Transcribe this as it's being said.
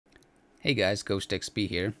Hey guys, GhostXP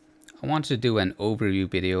here. I wanted to do an overview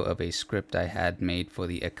video of a script I had made for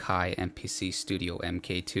the Akai MPC Studio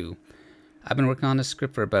MK2. I've been working on this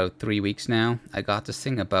script for about 3 weeks now. I got this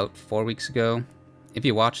thing about 4 weeks ago. If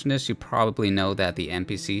you're watching this, you probably know that the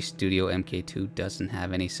MPC Studio MK2 doesn't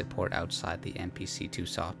have any support outside the MPC2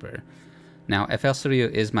 software. Now, FL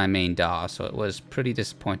Studio is my main DAW, so it was pretty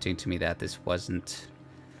disappointing to me that this wasn't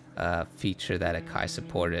a feature that Akai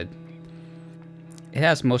supported. It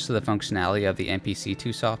has most of the functionality of the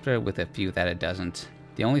MPC2 software, with a few that it doesn't.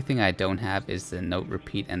 The only thing I don't have is the note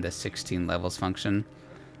repeat and the 16 levels function.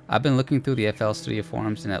 I've been looking through the FL Studio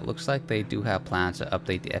forums and it looks like they do have plans to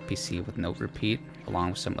update the FPC with note repeat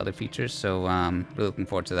along with some other features, so really looking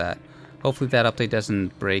forward to that. Hopefully that update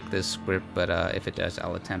doesn't break this script, but if it does,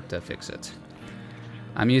 I'll attempt to fix it.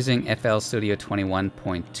 I'm using FL Studio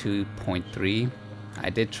 21.2.3. I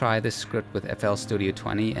did try this script with FL Studio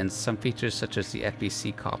 20, and some features such as the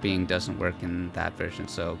FPC copying doesn't work in that version,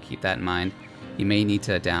 so keep that in mind. You may need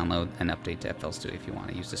to download and update to FL Studio if you want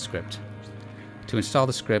to use the script. To install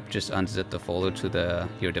the script, just unzip the folder to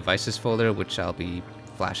your devices folder, which I'll be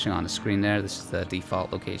flashing on the screen there. This is the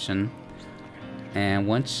default location. And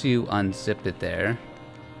once you unzip it there,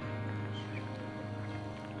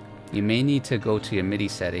 you may need to go to your MIDI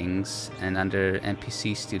settings, and under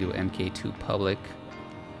MPC Studio MK2 Public,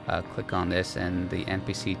 click on this and the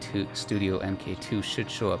MPC Studio MK2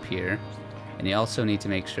 should show up here. And you also need to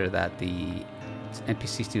make sure that the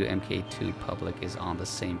MPC Studio MK2 Public is on the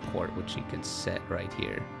same port, which you can set right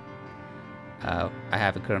here. I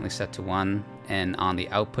have it currently set to 1, and on the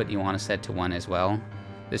output you want to set to 1 as well.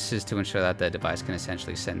 This is to ensure that the device can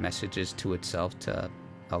essentially send messages to itself to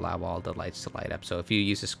allow all the lights to light up. So if you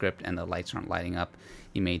use a script and the lights aren't lighting up,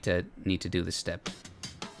 you may need to do this step.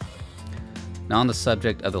 Now, on the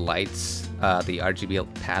subject of the lights, the RGB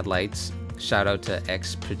pad lights, shout out to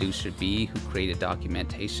Producer B who created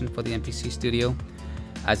documentation for the MPC Studio.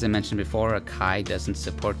 As I mentioned before, Akai doesn't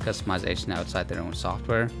support customization outside their own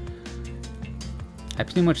software. I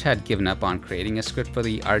pretty much had given up on creating a script for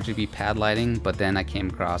the RGB pad lighting, but then I came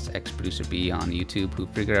across Producer B on YouTube who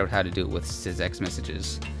figured out how to do it with SysX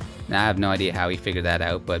messages. Now I have no idea how he figured that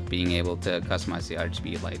out, but being able to customize the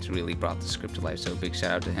RGB lights really brought the script to life, so big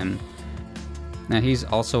shout out to him. Now he's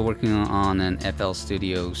also working on an FL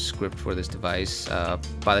Studio script for this device.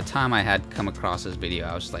 By the time I had come across this video,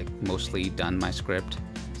 I was like mostly done my script,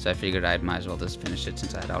 so I figured I might as well just finish it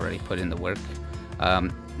since I had already put in the work.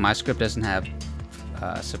 My script doesn't have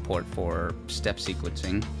support for step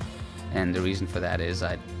sequencing, and the reason for that is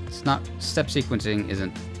step sequencing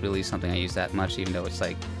isn't really something I use that much, even though it's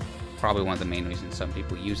like probably one of the main reasons some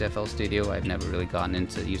people use FL Studio. I've never really gotten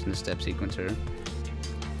into using the step sequencer.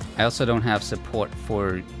 I also don't have support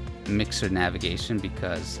for mixer navigation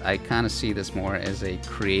because I kind of see this more as a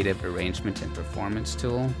creative arrangement and performance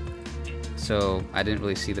tool, so I didn't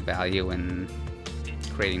really see the value in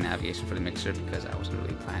creating navigation for the mixer because I wasn't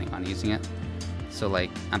really planning on using it. So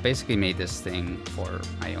like, I basically made this thing for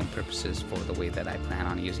my own purposes, for the way that I plan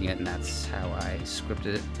on using it, and that's how I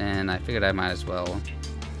scripted it. And I figured I might as well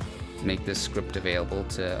make this script available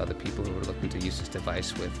to other people who are looking to use this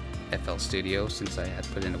device with FL Studio, since I had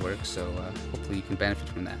put in the work, so hopefully you can benefit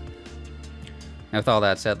from that. Now with all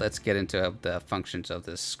that said, let's get into the functions of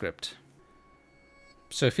this script.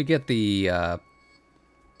 So if you get the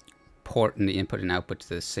port and the input and output to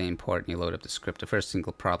the same port and you load up the script, the first thing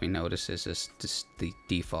you'll probably notice is just the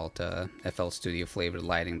default FL Studio flavored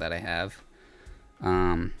lighting that I have.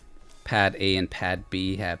 Pad A and Pad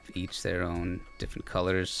B have each their own different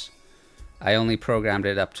colors. I only programmed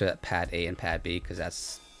it up to Pad A and Pad B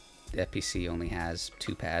because the FPC only has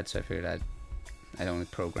 2 pads, so I figured I'd only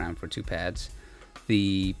program for 2 pads.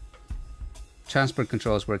 The transport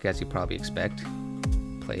controls work as you probably expect.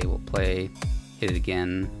 Play will play, hit it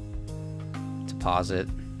again to pause it,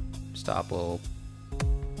 stop will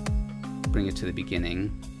bring it to the beginning,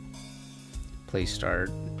 play start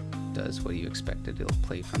does what you expected, it'll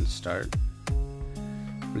play from the start.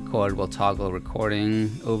 Record will toggle recording,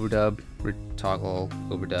 overdub, toggle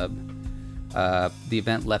overdub. The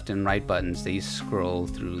event left and right buttons, they scroll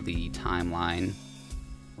through the timeline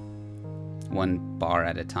 1 bar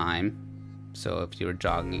at a time. So if you're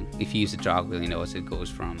jogging, if you use the jog wheel, you notice it goes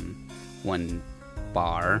from 1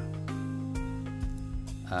 bar.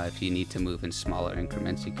 If you need to move in smaller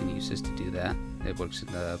increments, you can use this to do that. It works in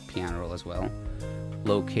the piano roll as well.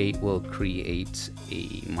 Locate will create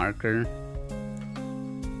a marker.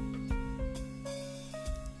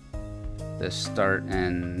 The start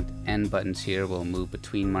and end buttons here will move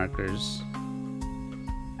between markers.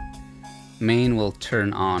 Main will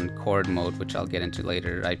turn on chord mode, which I'll get into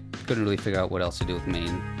later. I couldn't really figure out what else to do with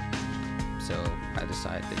main. so I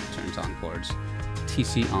decide that it turns on chords.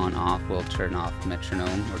 TC on off will turn off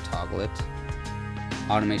metronome or toggle it.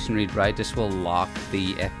 Automation read write, this will lock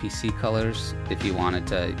the FPC colors if you wanted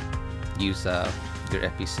to use your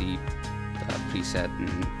FPC preset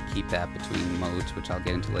and keep that between modes, which I'll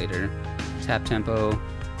get into later. Tap tempo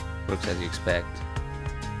works as you expect,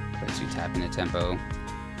 lets you tap into tempo.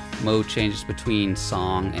 Mode changes between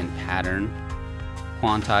song and pattern.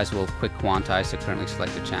 Quantize will quick quantize the currently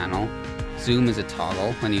selected channel. Zoom is a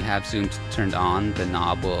toggle. When you have zoom turned on, the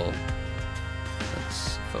knob will,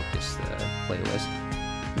 let's focus the playlist.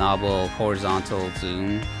 Knob will horizontal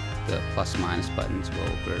zoom, the plus minus buttons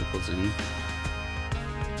will vertical zoom.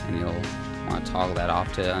 And you'll want to toggle that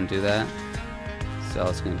off to undo that. So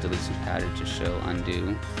it's going to delete some pattern to show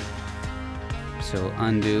undo. So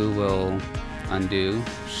undo will undo,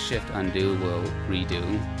 shift undo will redo.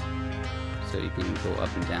 So you can go up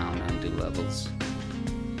and down undo levels.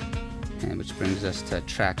 And which brings us to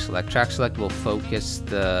track select. Track select will focus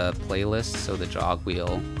the playlist, so the jog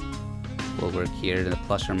wheel will work here. The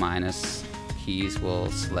plus or minus keys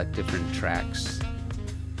will select different tracks.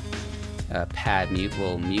 Pad mute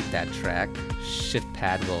will mute that track. Shift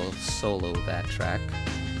pad will solo that track.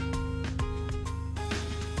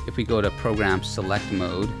 If we go to program select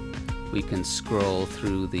mode, we can scroll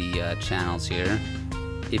through the channels here.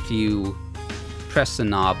 If you press the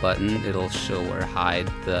knob button, it'll show or hide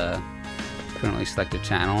the currently selected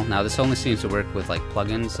channel. Now this only seems to work with like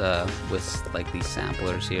plugins, with like these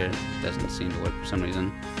samplers here. It doesn't seem to work for some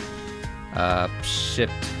reason.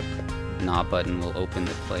 Shift knob button will open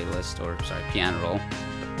the playlist, or sorry, piano roll.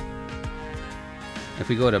 If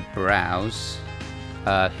we go to browse,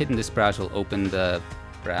 hitting this browse will open the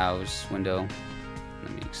browse window.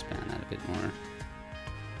 Let me expand that a bit more.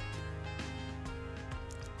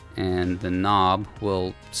 And the knob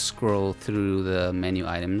will scroll through the menu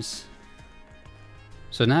items.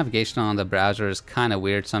 So navigation on the browser is kind of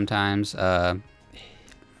weird sometimes. Hitting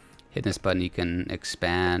this button you can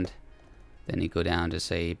expand. Then you go down to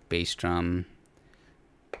say bass drum,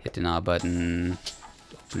 hit the knob button,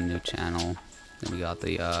 open a new channel. Then we got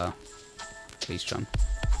the bass drum.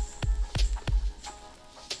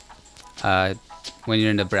 When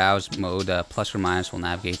you're in the browse mode, plus or minus will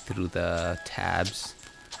navigate through the tabs.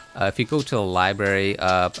 If you go to the library,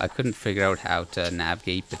 I couldn't figure out how to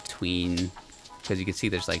navigate between, because you can see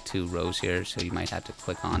there's like 2 rows here, so you might have to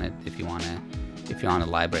click on it if you want to, if you're on a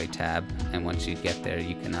library tab. And once you get there,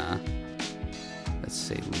 you can let's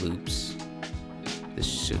say loops. This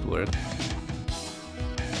should work.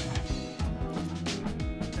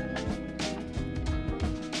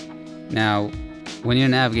 Now, when you're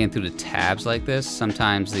navigating through the tabs like this,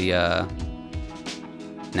 sometimes the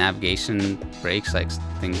navigation breaks, like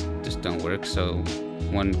things just don't work. So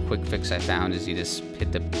one quick fix I found is you just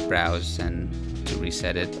hit the browse and to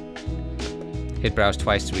reset it. Hit browse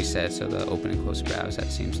twice to reset, so the open and close browse,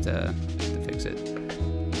 that seems to fix it.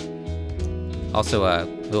 Also, a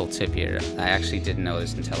little tip here, I actually didn't know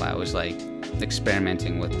this until I was like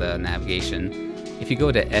experimenting with the navigation. If you go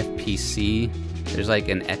to FPC, there's like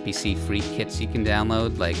an FPC free kits you can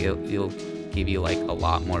download. Like it'll give you like a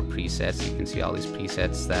lot more presets. You can see all these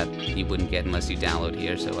presets that you wouldn't get unless you download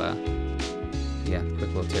here. So yeah,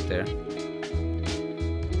 quick little tip there.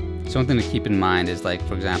 Something to keep in mind is, like,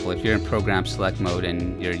 for example, if you're in program select mode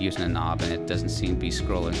and you're using a knob and it doesn't seem to be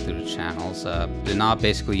scrolling through the channels, the knob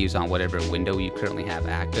basically used on whatever window you currently have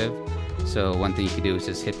active. So one thing you can do is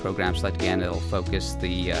just hit program select again, it'll focus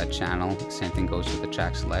the channel. Same thing goes with the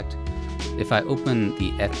track select. If I open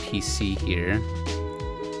the FPC here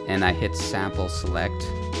and I hit sample select,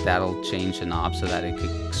 that'll change the knob so that it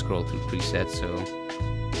could scroll through presets. So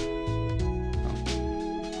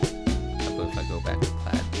if I go back to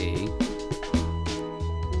plat A,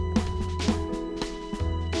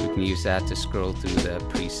 we can use that to scroll through the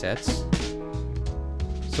presets.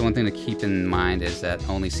 So one thing to keep in mind is that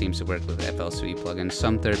only seems to work with FL3 plugins.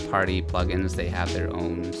 Some third-party plugins, they have their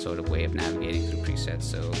own sort of way of navigating through presets,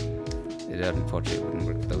 so it unfortunately wouldn't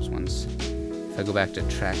work with those ones. If I go back to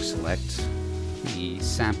track select, the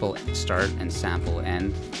sample start and sample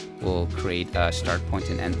end will create a start point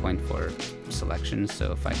and end point for selection.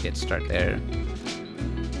 So if I hit start there,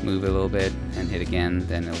 move it a little bit and hit again,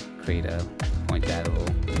 then it'll create a point that will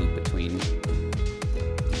loop between.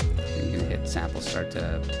 And you can hit sample start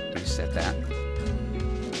to reset that.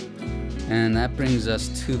 And that brings us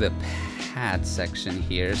to the pad section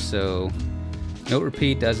here. So note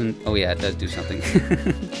repeat doesn't, oh yeah, it does do something.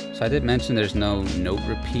 So I did mention there's no note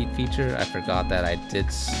repeat feature. I forgot that I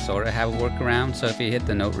did sort of have a workaround. So if you hit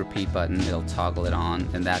the note repeat button, it'll toggle it on,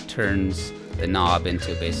 and that turns the knob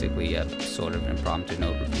into basically a sort of impromptu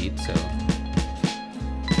note repeat. So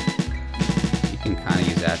can kind of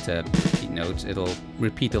use that to repeat notes. It'll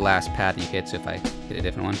repeat the last pad you hit, so if I hit a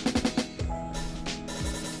different one.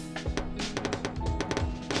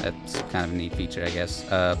 That's kind of a neat feature, I guess.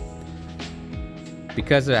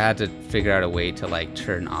 Because I had to figure out a way to like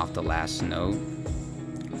turn off the last note,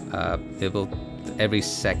 it will, every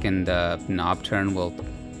second knob turn will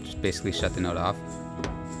just basically shut the note off.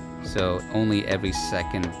 So only every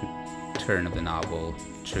second turn of the knob will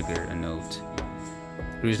trigger a note.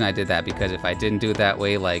 The reason I did that, because if I didn't do it that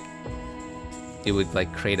way, like it would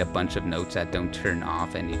like create a bunch of notes that don't turn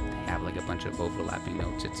off, and you have like a bunch of overlapping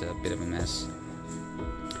notes. It's a bit of a mess.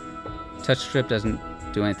 Touch strip doesn't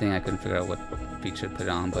do anything. I couldn't figure out what feature to put it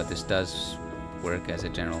on, but this does work as a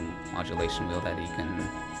general modulation wheel that you can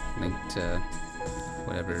link to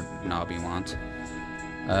whatever knob you want.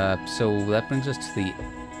 So that brings us to the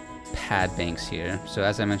pad banks here. So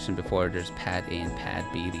as I mentioned before, there's pad A and pad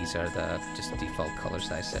B. These are the just default colors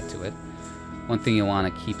that I set to it. One thing you want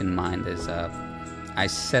to keep in mind is I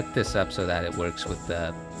set this up so that it works with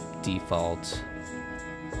the default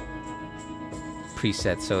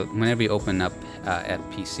preset. So whenever you open up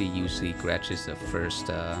FPC, usually Gretsch is the first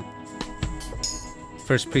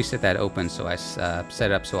preset that opens. So I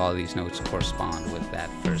set up so all these notes correspond with that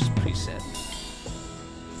first preset.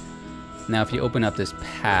 Now if you open up this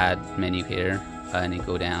pad menu here and you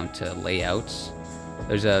go down to layouts,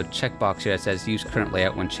 there's a checkbox here that says use current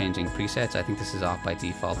layout when changing presets. I think this is off by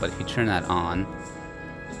default, but if you turn that on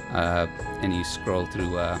and you scroll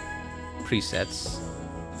through presets,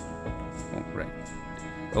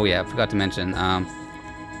 oh yeah, I forgot to mention,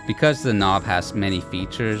 because the knob has many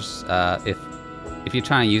features, if you're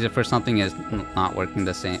trying to use it for something is not working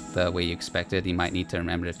the way you expected, you might need to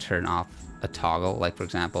remember to turn off a toggle. Like for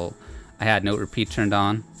example, I had note repeat turned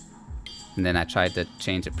on, and then I tried to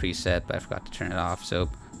change a preset, but I forgot to turn it off.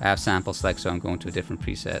 So I have sample select, so I'm going to a different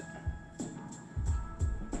preset.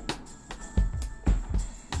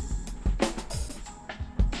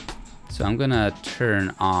 So I'm gonna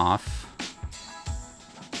turn off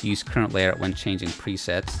use current layout when changing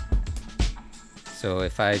presets. So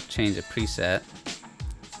if I change a preset,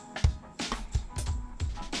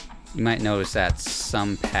 you might notice that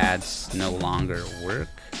some pads no longer work.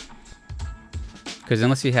 Because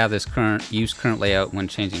unless you have this use current layout when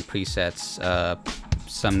changing presets,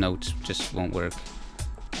 some notes just won't work.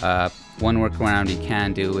 One workaround you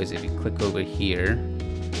can do is if you click over here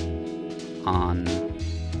on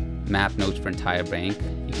map notes for entire bank,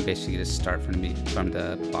 you can basically just start from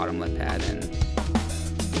the bottom left pad, and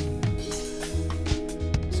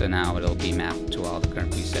so now it'll be mapped to all the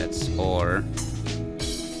current presets. Or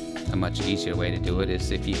a much easier way to do it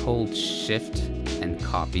is if you hold shift and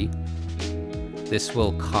copy, this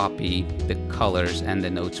will copy the colors and the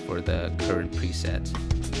notes for the current preset.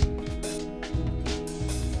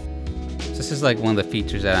 So this is like one of the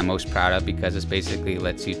features that I'm most proud of, because this basically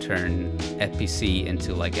lets you turn FPC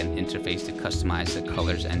into like an interface to customize the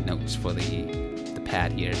colors and notes for the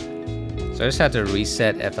pad here. So I just had to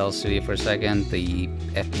reset FL Studio for a second. The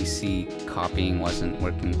FPC copying wasn't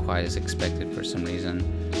working quite as expected for some reason.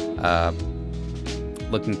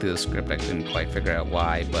 Looking through the script, I couldn't quite figure out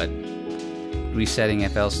why, but resetting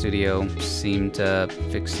FL Studio seemed to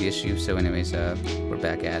fix the issue. So anyways, we're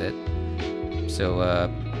back at it. So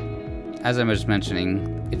as I was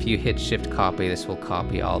mentioning, if you hit shift copy, this will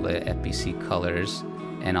copy all the FPC colors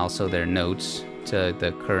and also their notes to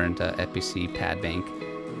the current FPC pad bank.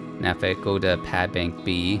 Now if I go to pad bank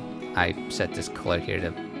B, I set this color here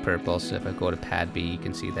to purple, so if I go to pad B, you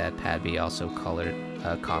can see that pad B also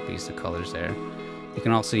copies the colors there. You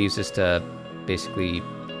can also use this to basically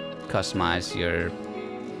customize your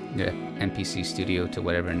MPC Studio to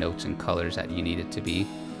whatever notes and colors that you need it to be.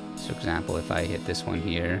 So for example, if I hit this one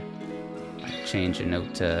here, I change a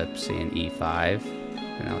note to say an E5,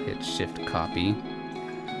 and I'll hit shift copy.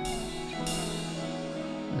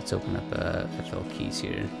 Let's open up FL keys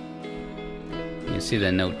here. You can see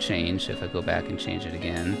the note change. If I go back and change it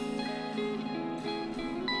again,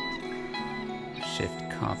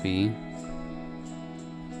 shift copy,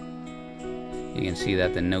 you can see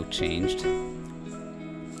that the note changed.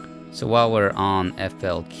 So while we're on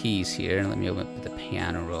FL keys here, let me open up the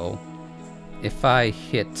piano roll. If I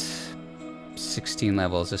hit 16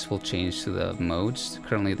 levels, this will change to the modes.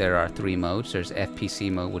 Currently there are 3 modes. There's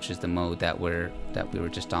FPC mode, which is the mode that we were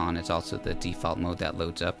just on. It's also the default mode that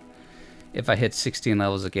loads up. If I hit 16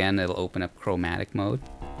 levels again, it'll open up chromatic mode.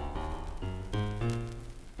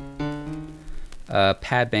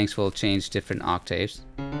 Pad banks will change different octaves.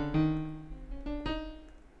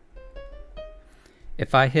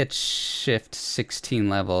 If I hit shift 16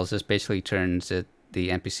 levels, this basically turns the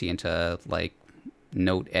MPC into like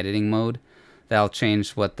note editing mode. that'll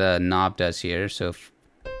change what the knob does here. So if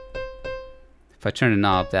I turn the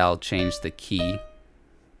knob, that'll change the key.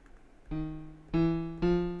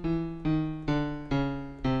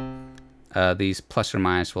 These plus or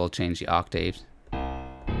minus will change the octaves.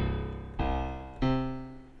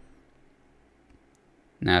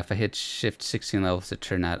 Now if I hit shift 16 levels to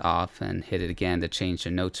turn that off and hit it again to change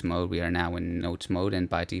the notes mode, we are now in notes mode, and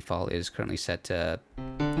by default is currently set to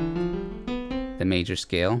the major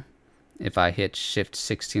scale. If I hit shift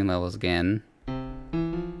 16 levels again,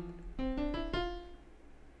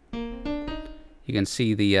 you can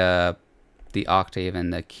see the octave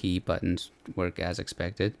and the key buttons work as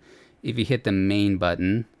expected. If you hit the main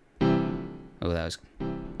button, oh, that was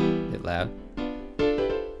a bit loud.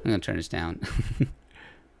 I'm gonna turn this down.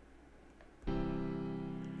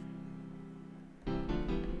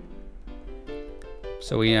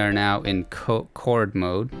 So we are now in chord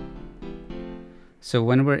mode. So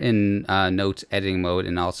when we're in notes editing mode,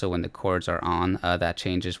 and also when the chords are on, that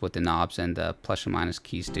changes what the knobs and the plus or minus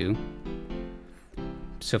keys do.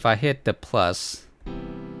 So if I hit the plus,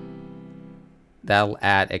 that'll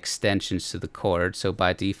add extensions to the chord. So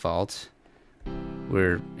by default,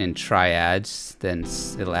 we're in triads, then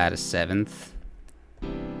it'll add a 7th,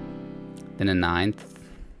 then a 9th,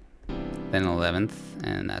 then an 11th,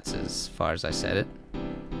 and that's as far as I set it.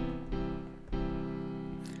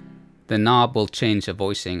 The knob will change the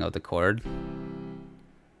voicing of the chord.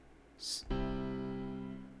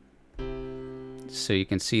 So you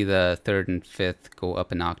can see the 3rd and 5th go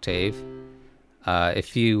up an octave.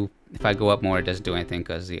 If I go up more, it doesn't do anything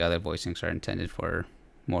because the other voicings are intended for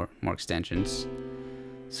more extensions.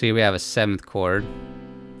 So here we have a 7th chord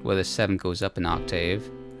where the 7th goes up an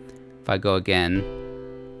octave. If I go again,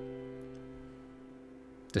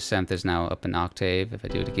 the 7th is now up an octave. If I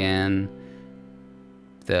do it again,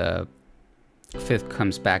 the 5th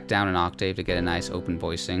comes back down an octave to get a nice open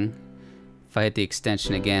voicing. If I hit the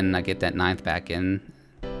extension again, I get that 9th back in,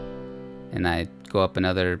 and I go up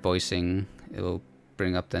another voicing, it'll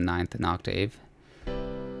bring up the 9th an octave,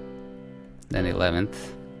 then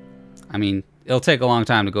 11th. I mean, it'll take a long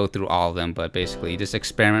time to go through all of them, but basically just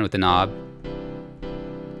experiment with the knob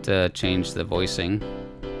to change the voicing.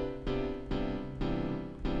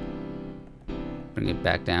 Bring it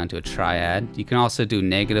back down to a triad. You can also do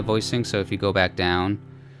negative voicing, so if you go back down,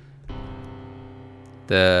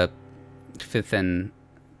 the 5th and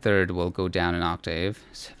 3rd will go down an octave.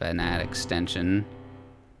 So if I add extension,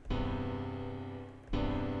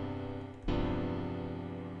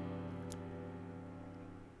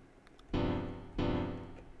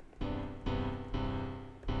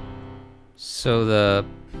 so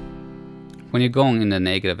when you're going into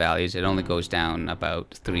negative values, it only goes down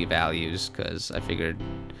about 3 values, because I figured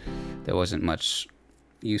there wasn't much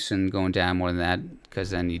use in going down more than that, because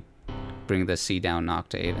then you bring the C down an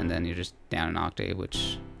octave and then you're just down an octave,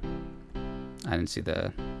 which I didn't see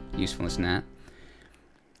the usefulness in that.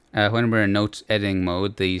 When we're in notes editing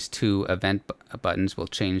mode, these 2 event buttons will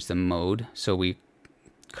change the mode. So we're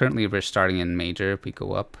starting in major. If we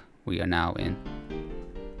go up, we are now in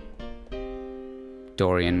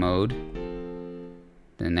Dorian mode.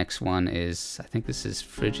 The next one is, I think this is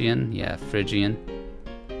Phrygian. Yeah, Phrygian.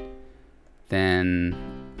 Then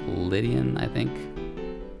Lydian, I think.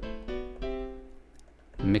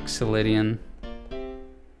 Mixolydian.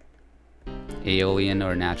 Aeolian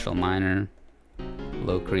or natural minor.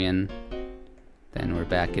 Locrian. Then we're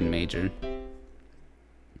back in major.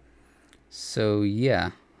 So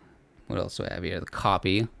yeah, what else do I have here? The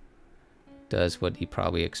copy does what you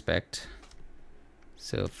probably expect.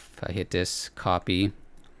 So if I hit this, copy,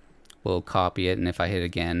 we'll copy it, and if I hit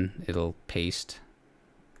again, it'll paste.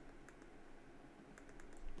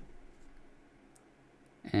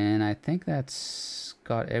 And I think that's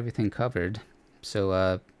got everything covered.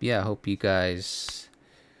 So yeah, I hope you guys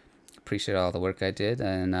appreciate all the work I did,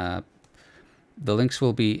 and the links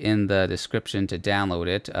will be in the description to download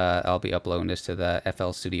it. I'll be uploading this to the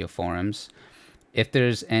FL Studio forums. If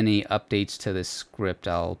there's any updates to this script,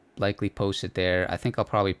 I'll likely post it there. I think I'll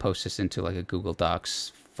probably post this into like a Google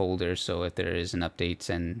Docs folder, so if there is an update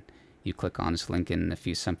and you click on this link in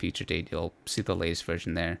some future date, you'll see the latest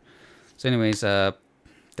version there. So anyways,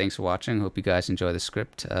 thanks for watching. Hope you guys enjoy the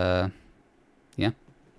script. Yeah.